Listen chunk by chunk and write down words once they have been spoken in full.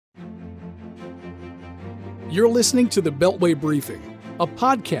You're listening to the Beltway Briefing, a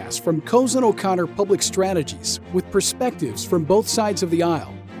podcast from Cozen O'Connor Public Strategies with perspectives from both sides of the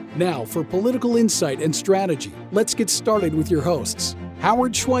aisle. Now, for political insight and strategy, let's get started with your hosts,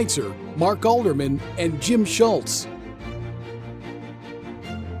 Howard Schweitzer, Mark Alderman, and Jim Schultz.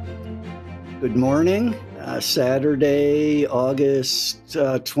 Good morning. Saturday, August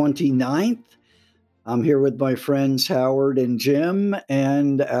 29th. I'm here with my friends Howard and Jim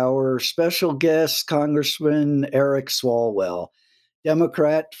and our special guest, Congressman Eric Swalwell,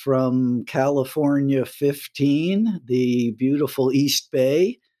 Democrat from California 15, the beautiful East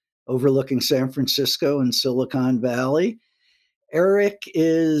Bay, overlooking San Francisco and Silicon Valley. Eric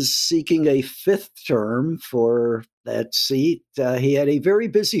is seeking a fifth term for that seat. He had a very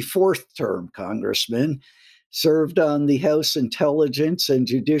busy fourth term, Congressman. Served on the House Intelligence and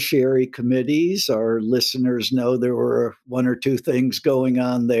Judiciary Committees. Our listeners know there were one or two things going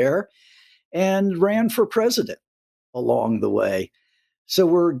on there, and ran for president along the way. So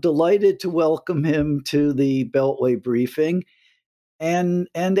we're delighted to welcome him to the Beltway Briefing. And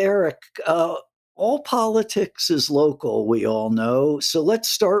Eric, all politics is local, we all know. So let's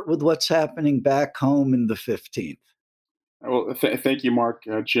start with what's happening back home in the 15th. Well, thank you, Mark,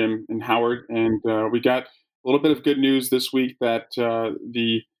 Jim, and Howard. And we got a little bit of good news this week that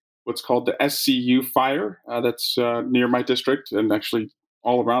what's called the SCU fire that's near my district and actually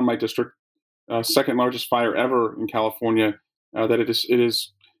all around my district, second largest fire ever in California, that it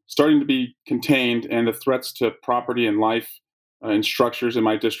is starting to be contained, and the threats to property and life and structures in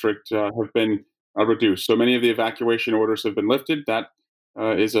my district have been reduced. So many of the evacuation orders have been lifted. That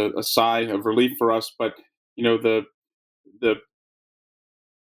is a sigh of relief for us. But you know the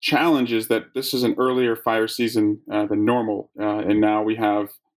challenge is that this is an earlier fire season than normal, and now we have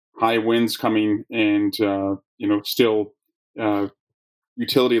high winds coming, and still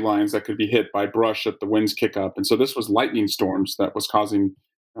utility lines that could be hit by brush that the winds kick up, and so this was lightning storms that was causing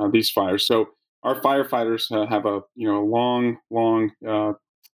these fires. So our firefighters have a long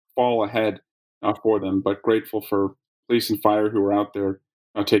fall ahead for them, but grateful for police and fire who are out there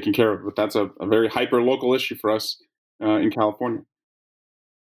taking care of it. But that's a very hyper local issue for us in California.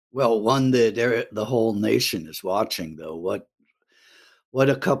 Well, one that the whole nation is watching, though. What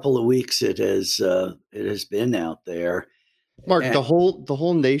a couple of weeks it has been out there. Mark, the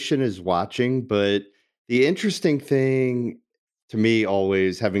whole nation is watching, but the interesting thing to me,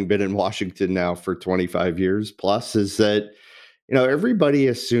 always having been in Washington now for 25 years plus, is that everybody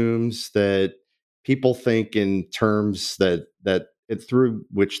assumes that people think in terms that through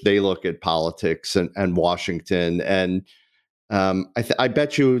which they look at politics and Washington. And I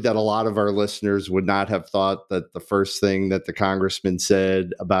bet you that a lot of our listeners would not have thought that the first thing that the congressman said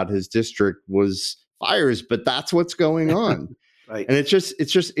about his district was fires, but that's what's going on. Right. And it's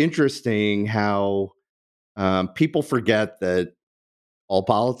just interesting how people forget that all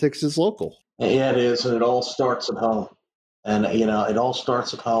politics is local. Yeah, it is. And it all starts at home. And, it all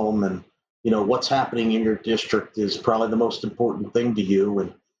starts at home. And, what's happening in your district is probably the most important thing to you.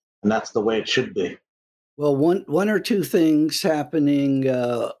 And that's the way it should be. Well, one or two things happening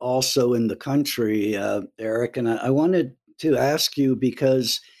also in the country, Eric, and I wanted to ask you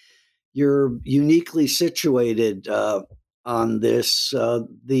because you're uniquely situated on this.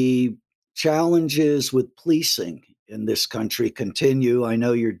 The challenges with policing in this country continue. I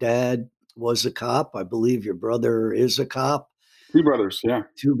know your dad was a cop. I believe your brother is a cop. Two brothers, yeah.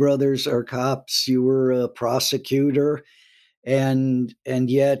 Two brothers are cops. You were a prosecutor, and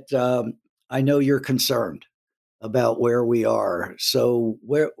yet I know you're concerned about where we are. So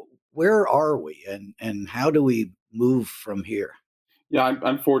where are we, and how do we move from here? Yeah,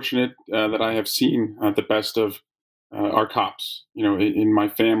 I'm fortunate that I have seen the best of our cops. In my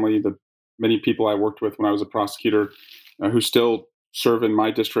family, the many people I worked with when I was a prosecutor who still serve in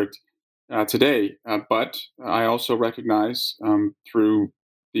my district today. But I also recognize through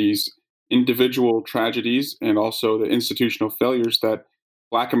these individual tragedies and also the institutional failures that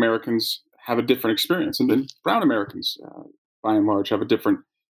Black Americans have a different experience, and then Brown Americans, by and large, have a different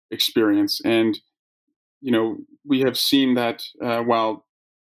experience. And we have seen that while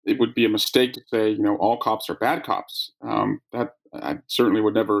it would be a mistake to say all cops are bad cops, that I certainly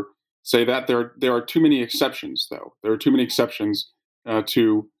would never say that. There are too many exceptions, though. There are too many exceptions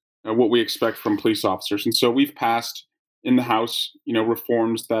to what we expect from police officers, and so we've passed in the House,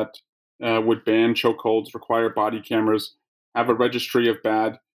 reforms that would ban chokeholds, require body cameras, have a registry of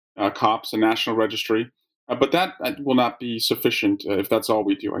bad cops, a national registry. But that will not be sufficient if that's all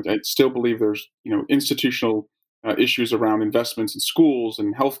we do. I still believe there's institutional issues around investments in schools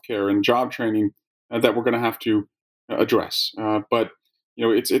and healthcare and job training that we're going to have to address. But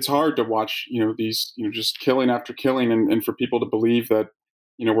it's hard to watch, these, just killing after killing, and for people to believe that,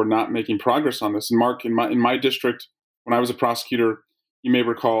 we're not making progress on this. And Mark, in my district, when I was a prosecutor, you may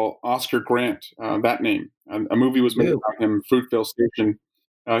recall Oscar Grant, that name. A movie was made You. about him, Fruitvale Station.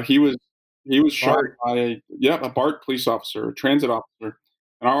 He was shot Bart. by a BART police officer, a transit officer,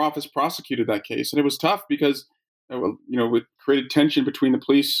 and our office prosecuted that case. And it was tough because it created tension between the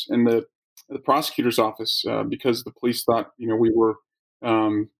police and the prosecutor's office, because the police thought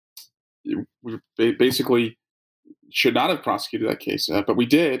um, we basically should not have prosecuted that case, but we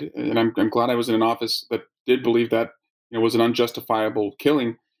did, and I'm glad I was in an office that did believe that was an unjustifiable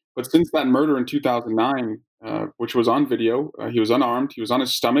killing. But since that murder in 2009, which was on video, he was unarmed, he was on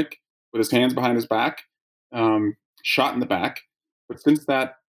his stomach with his hands behind his back, shot in the back. But since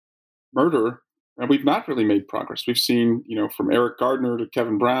that murder, we've not really made progress. We've seen, from Eric Gardner to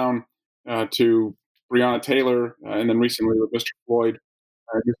Kevin Brown, to Breonna Taylor, and then recently with Mr. Floyd,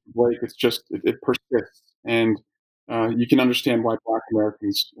 Mr. Blake. It's just it persists, and you can understand why Black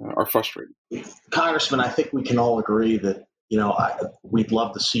Americans are frustrated. Congressman, I think we can all agree that we'd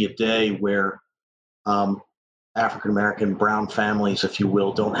love to see a day where African American brown families, if you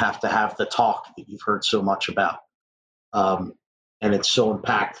will, don't have to have the talk that you've heard so much about. And it's so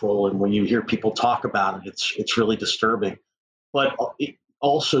impactful. And when you hear people talk about it, it's really disturbing. But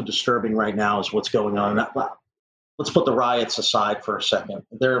also disturbing right now is what's going on. Let's put the riots aside for a second.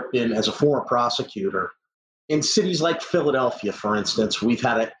 There have been, as a former prosecutor, in cities like Philadelphia, for instance, we've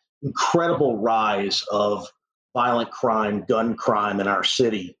had an incredible rise of violent crime, gun crime in our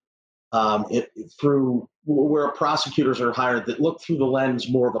city, through where prosecutors are hired that look through the lens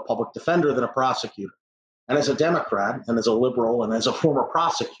more of a public defender than a prosecutor. And as a Democrat and as a liberal and as a former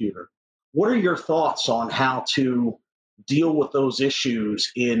prosecutor, what are your thoughts on how to deal with those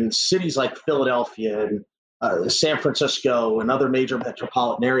issues in cities like Philadelphia and San Francisco and other major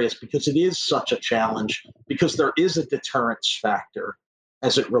metropolitan areas? Because it is such a challenge, because there is a deterrence factor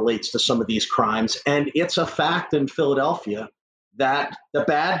as it relates to some of these crimes. And it's a fact in Philadelphia that the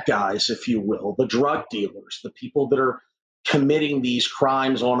bad guys, if you will, the drug dealers, the people that are committing these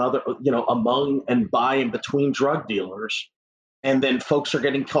crimes on other, among and by and between drug dealers, and then folks are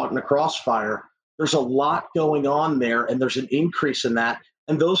getting caught in the crossfire. There's a lot going on there, and there's an increase in that.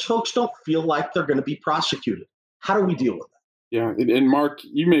 And those folks don't feel like they're going to be prosecuted. How do we deal with that? Yeah, and Mark,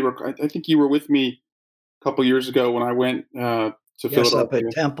 you may I think you were with me a couple years ago when I went to Yes, up Philadelphia.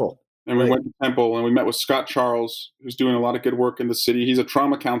 at Temple. And we Right. went to Temple and we met with Scott Charles, who's doing a lot of good work in the city. He's a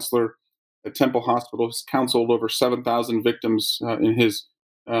trauma counselor at Temple Hospital. He's counseled over 7,000 victims in his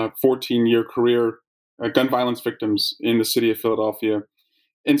 14-year career, gun violence victims in the city of Philadelphia.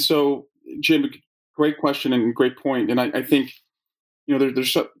 And so, Jim, great question and great point. And I think,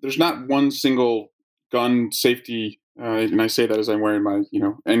 there's not one single gun safety, and I say that as I'm wearing my,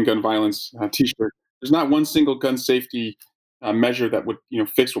 end gun violence T-shirt. There's not one single gun safety measure that would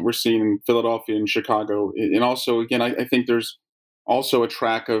fix what we're seeing in Philadelphia and Chicago. And also, again, I think there's also a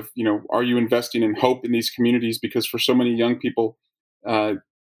track of are you investing in hope in these communities? Because for so many young people, uh,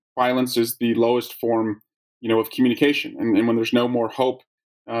 violence is the lowest form of communication. And when there's no more hope,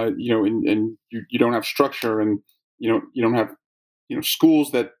 and you don't have structure, and you don't have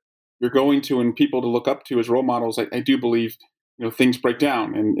schools that you're going to and people to look up to as role models, I do believe things break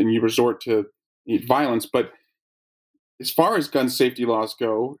down, and you resort to violence. But as far as gun safety laws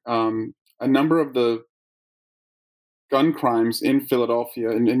go, a number of the gun crimes in Philadelphia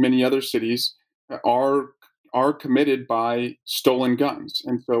and in many other cities are committed by stolen guns.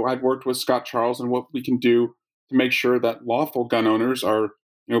 And so I've worked with Scott Charles on what we can do to make sure that lawful gun owners are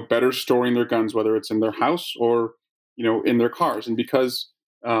better storing their guns, whether it's in their house or in their cars. And because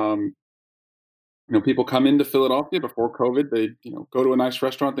um, people come into Philadelphia before COVID, they go to a nice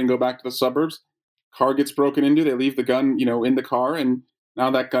restaurant, then go back to the suburbs. Car gets broken into, they leave the gun in the car, and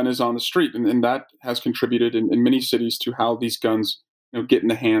now that gun is on the street, and that has contributed in many cities to how these guns get in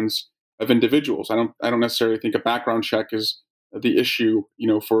the hands of individuals. I don't necessarily think a background check is the issue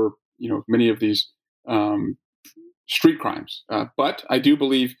for many of these um, street crimes, but I do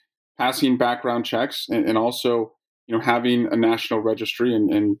believe passing background checks, and also having a national registry,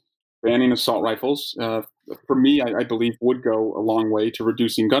 and banning assault rifles, for me, I believe would go a long way to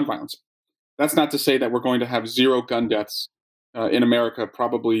reducing gun violence. That's not to say that we're going to have zero gun deaths in America,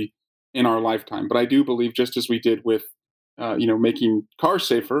 probably in our lifetime. But I do believe, just as we did with, making cars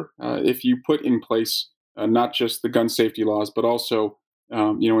safer, if you put in place not just the gun safety laws, but also,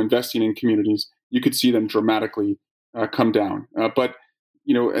 investing in communities, you could see them dramatically come down. But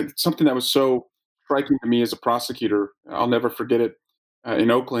something that was so striking to me as a prosecutor, I'll never forget it. In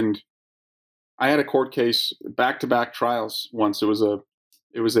Oakland, I had a court case, back-to-back trials once. It was a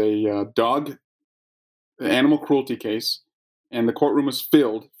It was a dog animal cruelty case, and the courtroom was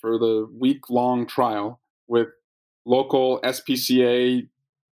filled for the week-long trial with local SPCA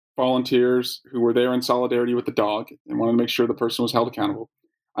volunteers who were there in solidarity with the dog and wanted to make sure the person was held accountable.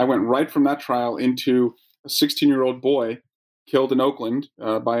 I went right from that trial into a 16-year-old boy killed in Oakland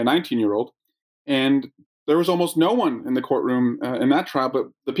by a 19-year-old, and there was almost no one in the courtroom in that trial, but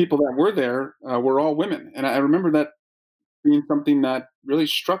the people that were there were all women. And I remember that being something that really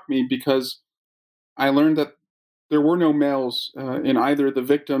struck me because I learned that there were no males in either the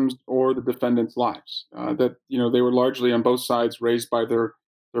victims or the defendants' lives. That they were largely on both sides raised by their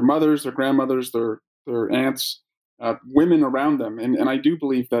mothers, their grandmothers, their aunts, women around them, and I do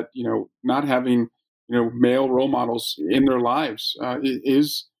believe that not having male role models in their lives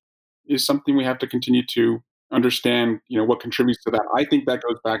is something we have to continue to understand. What contributes to that. I think that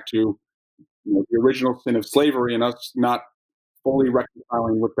goes back to the original sin of slavery and us not fully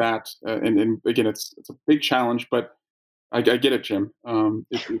reconciling with that. And again, it's a big challenge, but I get it, Jim.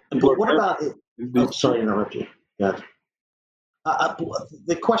 But what about it? Oh, sorry to interrupt you. Yeah.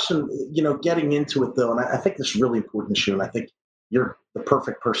 The question, getting into it though, and I think this is really important issue, and I think you're the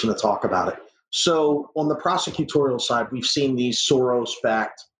perfect person to talk about it. So on the prosecutorial side, we've seen these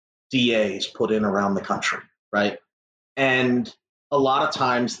Soros-backed DAs put in around the country, right? And a lot of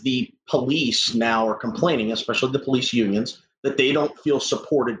times the police now are complaining, especially the police unions, that they don't feel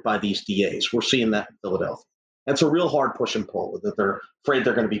supported by these DAs. We're seeing that in Philadelphia. And it's a real hard push and pull, that they're afraid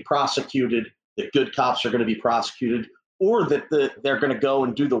they're going to be prosecuted, that good cops are going to be prosecuted, or that they're going to go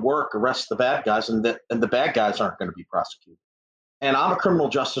and do the work, arrest the bad guys, and the bad guys aren't going to be prosecuted. And I'm a criminal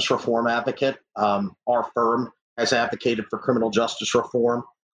justice reform advocate. Our firm has advocated for criminal justice reform.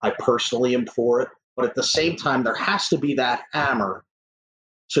 I personally am for it. But at the same time, there has to be that hammer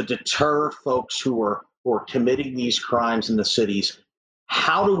to deter folks who are committing these crimes in the cities.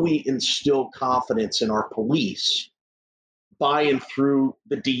 How do we instill confidence in our police buying through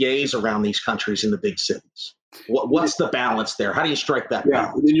the DAs around these countries in the big cities? What's the balance there? How do you strike that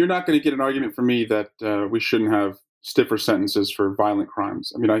balance? You're not going to get an argument from me that we shouldn't have stiffer sentences for violent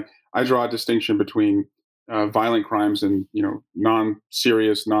crimes. I mean, I draw a distinction between violent crimes and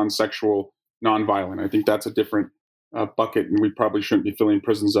non-serious, non-sexual, non-violent. I think that's a different bucket, and we probably shouldn't be filling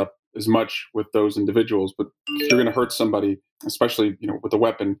prisons up as much with those individuals. But if you're going to hurt somebody, especially with a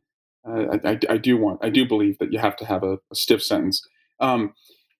weapon, I do believe that you have to have a stiff sentence.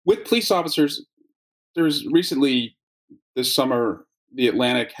 With police officers, there's recently this summer, The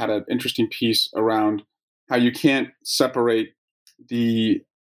Atlantic had an interesting piece around how you can't separate the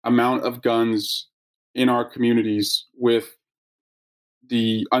amount of guns in our communities with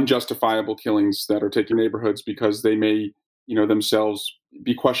the unjustifiable killings that are taking neighborhoods because they may, themselves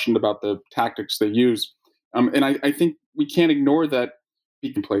be questioned about the tactics they use. And I think we can't ignore that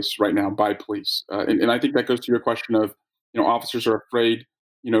taking place right now by police. And I think that goes to your question of, officers are afraid,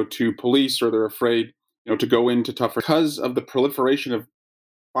 to police, or they're afraid, to go into tougher because of the proliferation of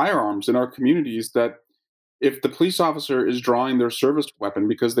firearms in our communities, that if the police officer is drawing their service weapon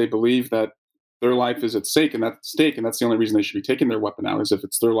because they believe that their life is at stake, and that's the only reason they should be taking their weapon out is if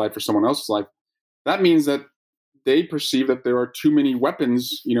it's their life or someone else's life, that means that they perceive that there are too many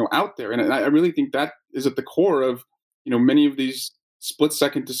weapons, out there. And I really think that is at the core of, many of these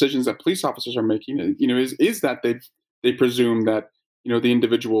split-second decisions that police officers are making, is that they presume that, the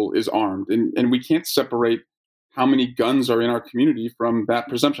individual is armed. And we can't separate how many guns are in our community from that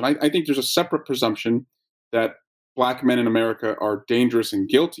presumption. I think there's a separate presumption that Black men in America are dangerous and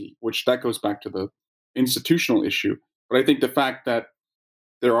guilty, which that goes back to the institutional issue. But I think the fact that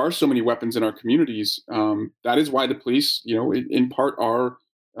there are so many weapons in our communities, that is why the police, in part are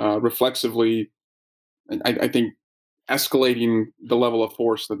reflexively, I think, escalating the level of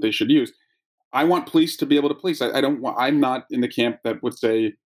force that they should use. I want police to be able to police. I don't want. I'm not in the camp that would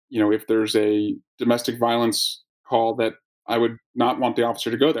say, if there's a domestic violence call, that I would not want the officer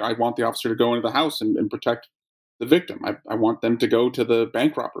to go there. I want the officer to go into the house and protect the victim. I want them to go to the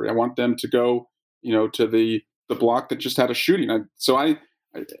bank robbery. I want them to go, to the block that just had a shooting.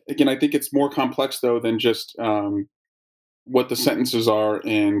 Again, I think it's more complex though than just what the sentences are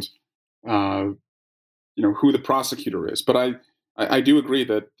and who the prosecutor is. But I do agree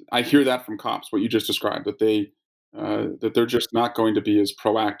that I hear that from cops, what you just described, that they're just not going to be as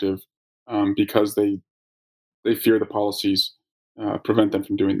proactive because they fear the policies prevent them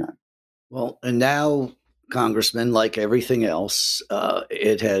from doing that. Well, and now, Congressman, like everything else,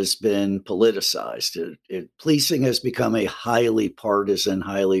 it has been politicized. Policing has become a highly partisan,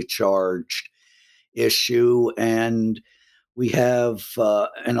 highly charged issue, and we have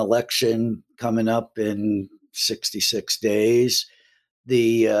an election coming up in 66 days.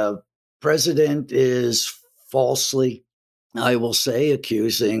 The president is falsely, I will say,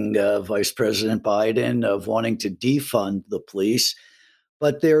 accusing Vice President Biden of wanting to defund the police.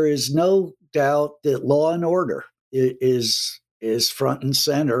 But there is no doubt that law and order is front and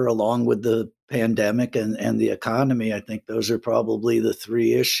center, along with the pandemic and the economy. I think those are probably the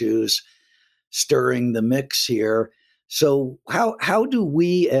three issues stirring the mix here. So how do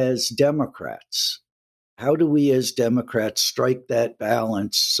we as Democrats, strike that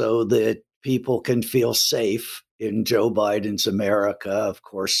balance so that people can feel safe in Joe Biden's America? Of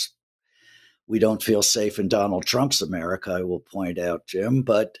course, we don't feel safe in Donald Trump's America, I will point out, Jim.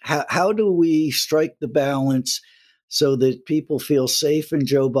 But how do we strike the balance so that people feel safe in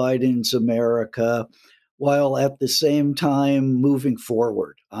Joe Biden's America while at the same time moving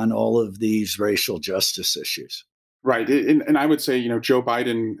forward on all of these racial justice issues? Right. And I would say, Joe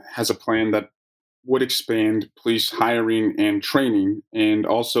Biden has a plan that would expand police hiring and training. And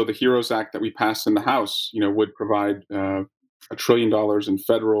also the HEROES Act that we passed in the House, would provide $1 trillion in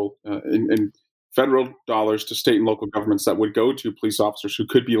federal dollars to state and local governments that would go to police officers who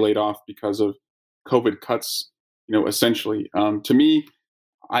could be laid off because of COVID cuts, essentially. To me,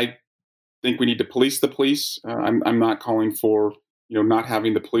 I think we need to police the police. I'm not calling for, not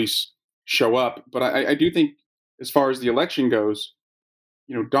having the police show up. But I do think as far as the election goes,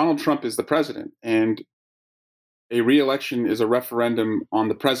 Donald Trump is the president, and a reelection is a referendum on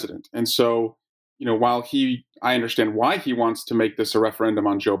the president. And so, while I understand why he wants to make this a referendum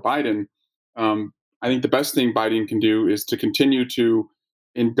on Joe Biden, I think the best thing Biden can do is to continue to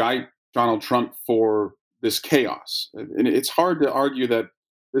indict Donald Trump for this chaos. And it's hard to argue that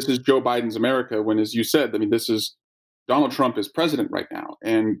this is Joe Biden's America when, as you said, this is Donald Trump is president right now,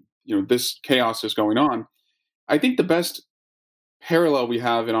 and this chaos is going on. I think the best parallel we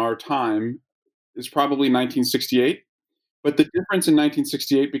have in our time is probably 1968. But the difference in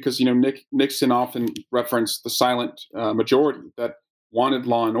 1968, because Nixon often referenced the silent majority that wanted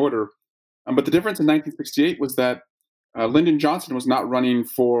law and order, but the difference in 1968 was that Lyndon Johnson was not running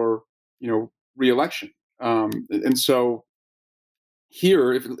for reelection, and so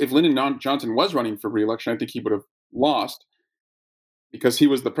here, if Lyndon Johnson was running for reelection, I think he would have lost because he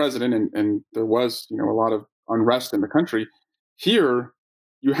was the president, and there was a lot of unrest in the country. Here,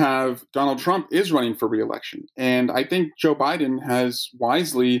 you have Donald Trump is running for reelection. And I think Joe Biden has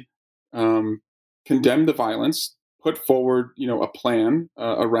wisely condemned the violence, put forward, a plan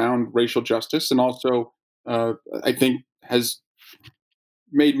around racial justice, and also I think has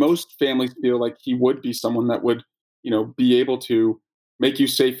made most families feel like he would be someone that would, be able to make you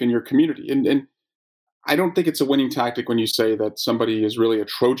safe in your community. And I don't think it's a winning tactic when you say that somebody is really a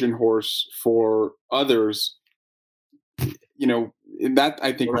Trojan horse for others. That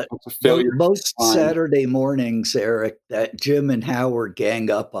I think reflects a failure. Most Saturday mornings, Eric, that Jim and Howard gang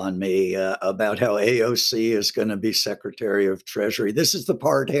up on me about how AOC is going to be Secretary of Treasury. This is the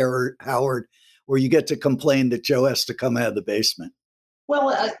part, Howard, where you get to complain that Joe has to come out of the basement. Well,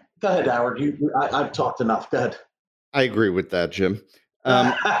 go ahead, Howard. I've talked enough. Go ahead. I agree with that, Jim.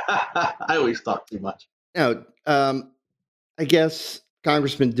 I always talk too much. Now, I guess,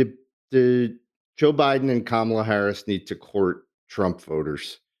 Congressman, did Joe Biden and Kamala Harris need to court Trump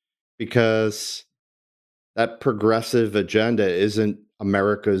voters? Because that progressive agenda isn't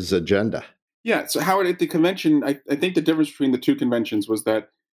America's agenda. Yeah. So, Howard, at the convention, I think the difference between the two conventions was that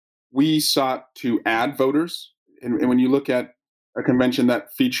we sought to add voters. And when you look at a convention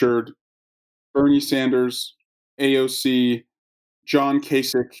that featured Bernie Sanders, AOC, John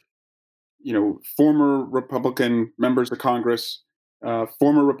Kasich, former Republican members of Congress,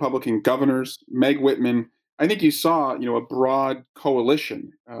 former Republican governors, Meg Whitman, I think you saw, a broad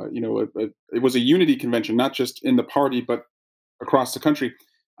coalition. It was a unity convention, not just in the party, but across the country.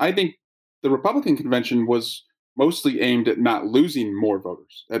 I think the Republican convention was mostly aimed at not losing more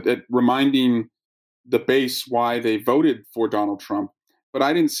voters, at reminding the base why they voted for Donald Trump. But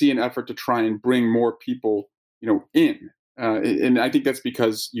I didn't see an effort to try and bring more people, in. And I think that's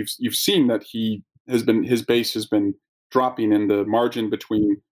because you've seen that his base has been dropping, and the margin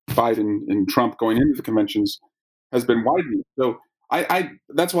between Biden and Trump going into the conventions has been widening. So I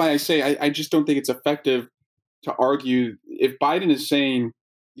that's why I say I just don't think it's effective to argue if Biden is saying,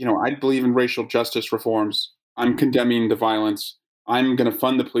 I believe in racial justice reforms, I'm condemning the violence, I'm going to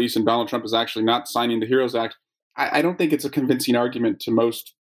fund the police, and Donald Trump is actually not signing the HEROES Act. I don't think it's a convincing argument to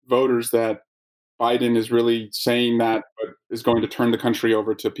most voters that Biden is really saying that, but is going to turn the country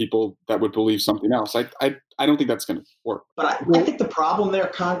over to people that would believe something else. I don't think that's going to work. But I think the problem there,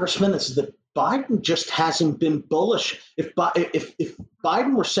 Congressman, is that Biden just hasn't been bullish. If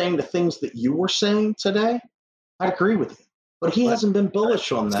Biden were saying the things that you were saying today, I'd agree with you. but he hasn't been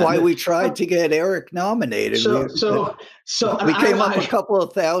bullish on that. That's why we tried to get Eric nominated. So we came up a couple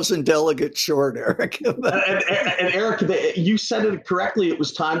of thousand delegates short, Eric. and Eric, you said it correctly. It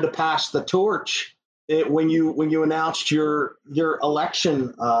was time to pass the torch when you announced your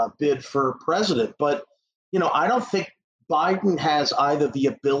election bid for president. But I don't think Biden has either the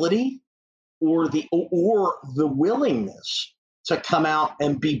ability or the willingness to come out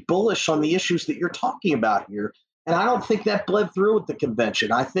and be bullish on the issues that you're talking about here. And I don't think that bled through with the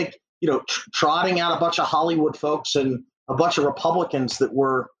convention. I think, trotting out a bunch of Hollywood folks and a bunch of Republicans that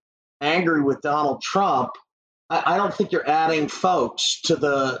were angry with Donald Trump, I don't think you're adding folks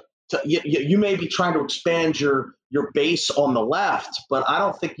you may be trying to expand your base on the left, but I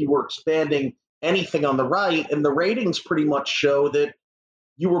don't think you were expanding anything on the right. And the ratings pretty much show that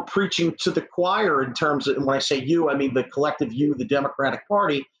you were preaching to the choir in terms of, and when I say you, I mean the collective you, the Democratic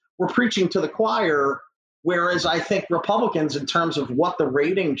Party, were preaching to the choir. Whereas I think Republicans, in terms of what the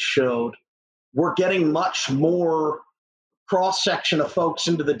ratings showed, were getting much more cross-section of folks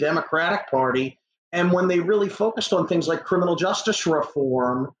into the Democratic Party. And when they really focused on things like criminal justice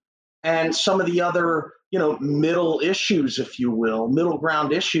reform and some of the other, middle issues, if you will, middle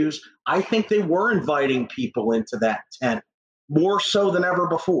ground issues, I think they were inviting people into that tent more so than ever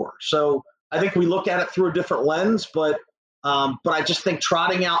before. So I think we look at it through a different lens, but I just think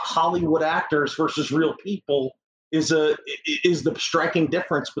trotting out Hollywood actors versus real people is the striking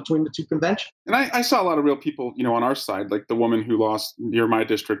difference between the two conventions. And I saw a lot of real people, on our side, like the woman who lost near my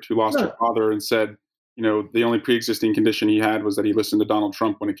district, who lost her father and said, the only pre-existing condition he had was that he listened to Donald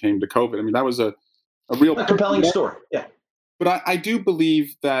Trump when it came to COVID. I mean, that was a real compelling story. Yeah. But I do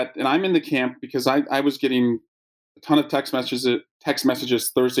believe that, and I'm in the camp because I was getting a ton of text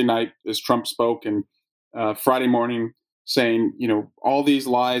messages Thursday night as Trump spoke, and Friday morning saying, all these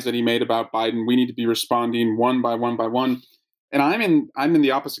lies that he made about Biden, we need to be responding one by one by one. And I'm in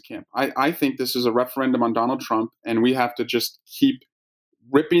the opposite camp. I think this is a referendum on Donald Trump, and we have to just keep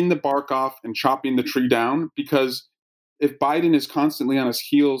ripping the bark off and chopping the tree down, because if Biden is constantly on his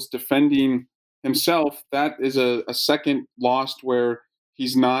heels defending himself, that is a second lost where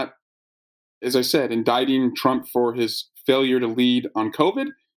he's not, as I said, indicting Trump for his failure to lead on COVID,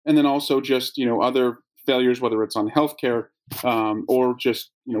 and then also just, other failures, whether it's on healthcare or just,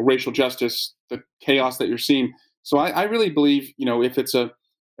 racial justice, the chaos that you're seeing. So I really believe,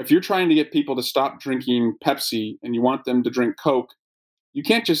 if you're trying to get people to stop drinking Pepsi and you want them to drink Coke, you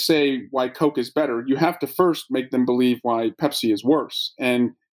can't just say why Coke is better. You have to first make them believe why Pepsi is worse.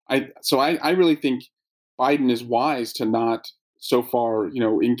 And I really think Biden is wise to not so far,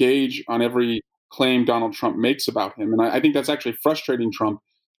 engage on every claim Donald Trump makes about him. And I think that's actually frustrating Trump,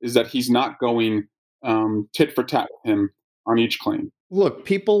 is that he's not going tit for tat with him on each claim. Look,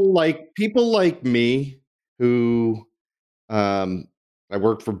 people like me who I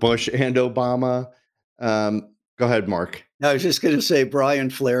worked for Bush and Obama. Go ahead, Mark. I was just going to say Brian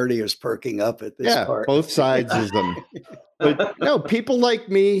Flaherty is perking up at this part. Both sides of them. But no, people like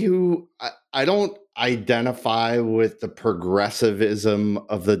me who I don't identify with the progressivism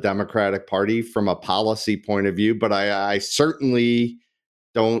of the Democratic Party from a policy point of view, but I certainly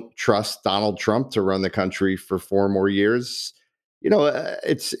don't trust Donald Trump to run the country for 4 more years.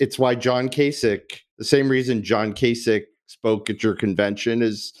 It's why John Kasich, the same reason John Kasich spoke at your convention,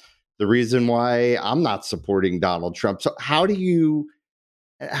 is the reason why I'm not supporting Donald Trump. So how do you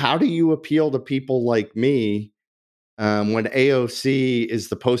appeal to people like me when AOC is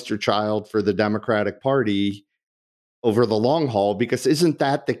the poster child for the Democratic Party over the long haul? Because isn't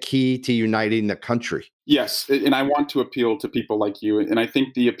that the key to uniting the country? Yes, and I want to appeal to people like you. And I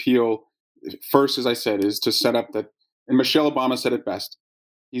think the appeal, first, as I said, is to set up that, and Michelle Obama said it best,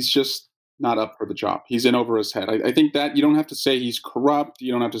 he's just not up for the job. He's in over his head. I think that you don't have to say he's corrupt.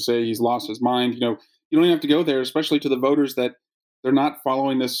 You don't have to say he's lost his mind. You don't even have to go there, especially to the voters that they're not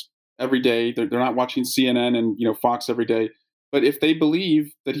following this every day. They're not watching CNN and Fox every day. But if they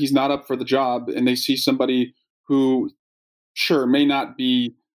believe that he's not up for the job, and they see somebody who, sure, may not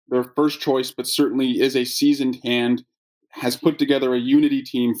be their first choice, but certainly is a seasoned hand, has put together a unity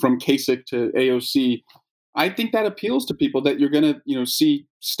team from Kasich to AOC, I think that appeals to people, that you're going to, see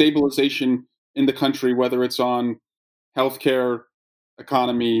stabilization in the country, whether it's on healthcare,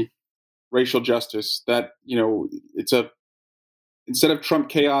 economy, racial justice, that, it's instead of Trump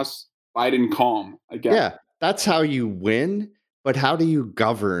chaos, Biden calm, I guess. Yeah, that's how you win. But how do you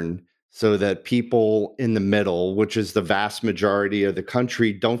govern so that people in the middle, which is the vast majority of the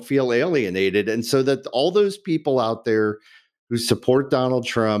country, don't feel alienated? And so that all those people out there who support Donald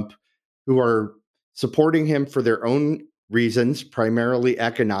Trump, who are supporting him for their own reasons, primarily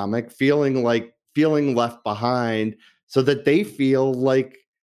economic, feeling left behind, so that they feel like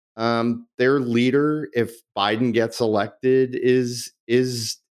their leader, if Biden gets elected,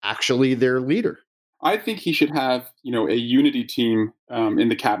 is actually their leader. I think he should have, a unity team in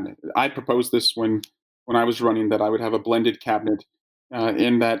the cabinet. I proposed this when I was running, that I would have a blended cabinet,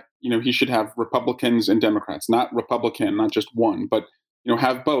 in that he should have Republicans and Democrats, not Republican, not just one, but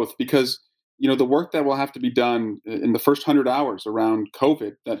have both, because the work that will have to be done in the first 100 hours around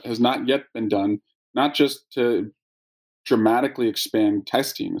COVID that has not yet been done, not just to dramatically expand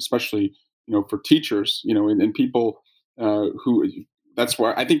testing, especially for teachers, and people who. That's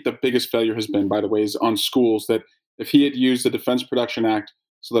where I think the biggest failure has been, by the way, is on schools. That if he had used the Defense Production Act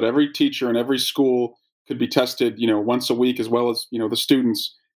so that every teacher in every school could be tested, once a week, as well as the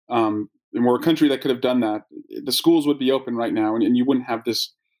students, and we're a country that could have done that, the schools would be open right now, and you wouldn't have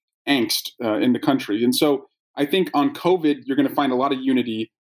this angst in the country. And so I think on COVID, you're going to find a lot of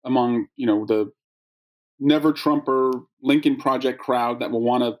unity among the never Trumper Lincoln Project crowd that will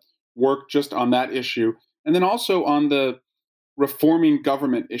want to work just on that issue, and then also on the reforming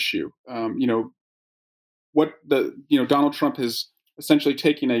government issue. What Donald Trump has essentially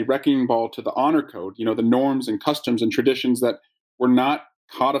taken a wrecking ball to the honor code, the norms and customs and traditions that were not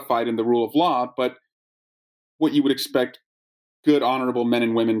codified in the rule of law, but what you would expect good, honorable men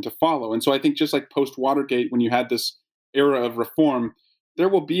and women to follow. And so I think just like post Watergate, when you had this era of reform, there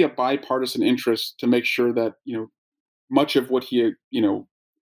will be a bipartisan interest to make sure that, much of what he,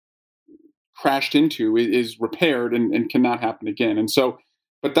 crashed into is repaired and cannot happen again. And so,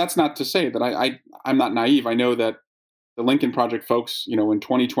 but that's not to say that I'm not naive. I know that the Lincoln Project folks, in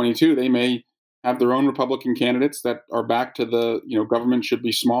 2022, they may have their own Republican candidates that are back to the, government should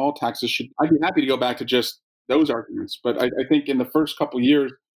be small, taxes should. I'd be happy to go back to just those arguments. But I think in the first couple of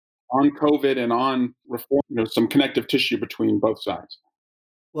years on COVID and on reform, some connective tissue between both sides.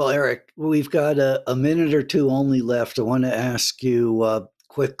 Well, Eric, we've got a minute or two only left. I want to ask you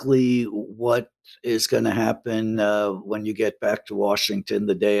quickly what is going to happen when you get back to Washington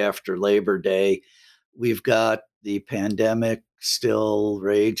the day after Labor Day. We've got the pandemic still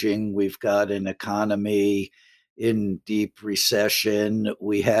raging. We've got an economy in deep recession.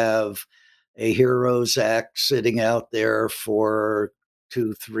 We have a HEROES Act sitting out there for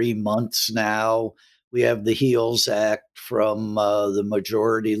 2-3 months now. We have the HEALS Act from the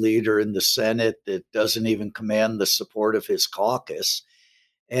majority leader in the Senate that doesn't even command the support of his caucus.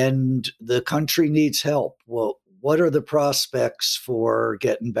 And the country needs help. Well, what are the prospects for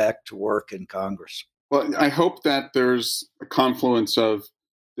getting back to work in Congress? Well, I hope that there's a confluence of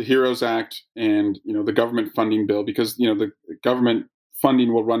the HEROES Act and the government funding bill, because the government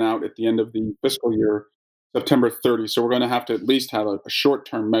funding will run out at the end of the fiscal year, September 30. So we're going to have to at least have a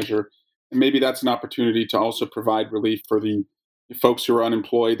short-term measure, and maybe that's an opportunity to also provide relief for the folks who are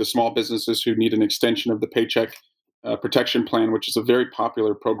unemployed, the small businesses who need an extension of the Paycheck Protection Plan, which is a very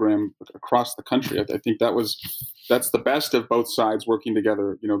popular program across the country. I think that's the best of both sides working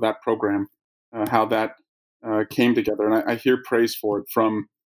together. That program, how that came together, and I hear praise for it from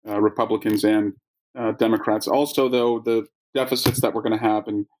Republicans and Democrats. Also, though, the deficits that we're going to have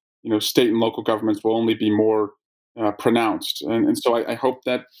in state and local governments will only be more pronounced, and so I hope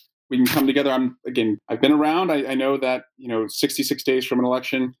that we can come together. I've been around. I know that 66 days from an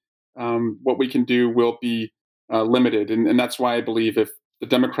election, what we can do will be limited. And that's why I believe if the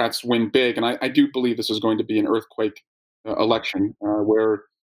Democrats win big, and I do believe this is going to be an earthquake election where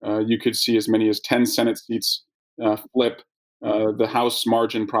you could see as many as 10 Senate seats flip, the House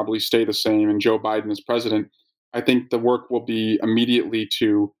margin probably stay the same, and Joe Biden as president. I think the work will be immediately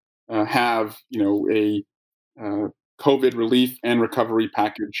to have a COVID relief and recovery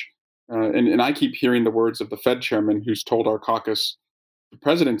package. And I keep hearing the words of the Fed chairman, who's told our caucus, the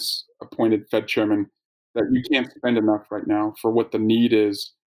president's appointed Fed chairman, that you can't spend enough right now for what the need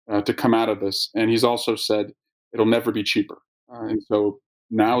is to come out of this. And he's also said it'll never be cheaper. And so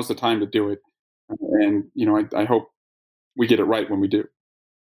now is the time to do it. And, I hope we get it right when we do.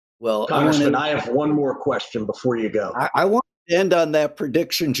 Well, Congressman, I have one more question before you go. I want to end on that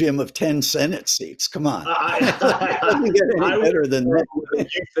prediction, Jim, of 10 Senate seats. Come on. I get any better than that.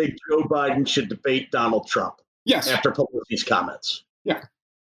 You think Joe Biden should debate Donald Trump? Yes. After Pelosi's comments. Yeah.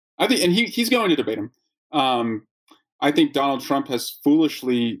 I think, and he's going to debate him. I think Donald Trump has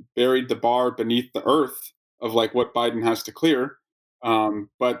foolishly buried the bar beneath the earth of what Biden has to clear.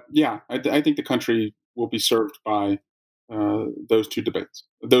 But yeah, I think the country will be served by those two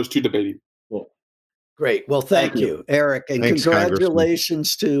debating. Cool. Great. Well, thank you, Eric. And Thanks,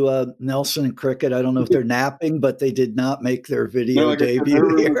 congratulations to Nelson and Cricket. I don't know if they're napping, but they did not make their video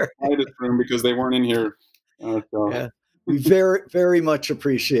debut here. Room because they weren't in here. So. Yeah. We very, very much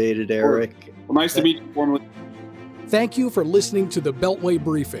appreciate it, Eric. Well, nice to meet you formally. Thank you for listening to the Beltway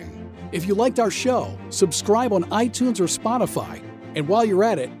Briefing. If you liked our show, subscribe on iTunes or Spotify, and while you're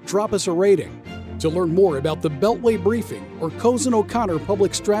at it, drop us a rating. To learn more about the Beltway Briefing or Cozen O'Connor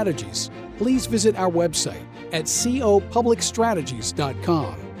Public Strategies, please visit our website at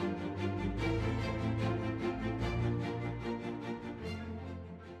copublicstrategies.com.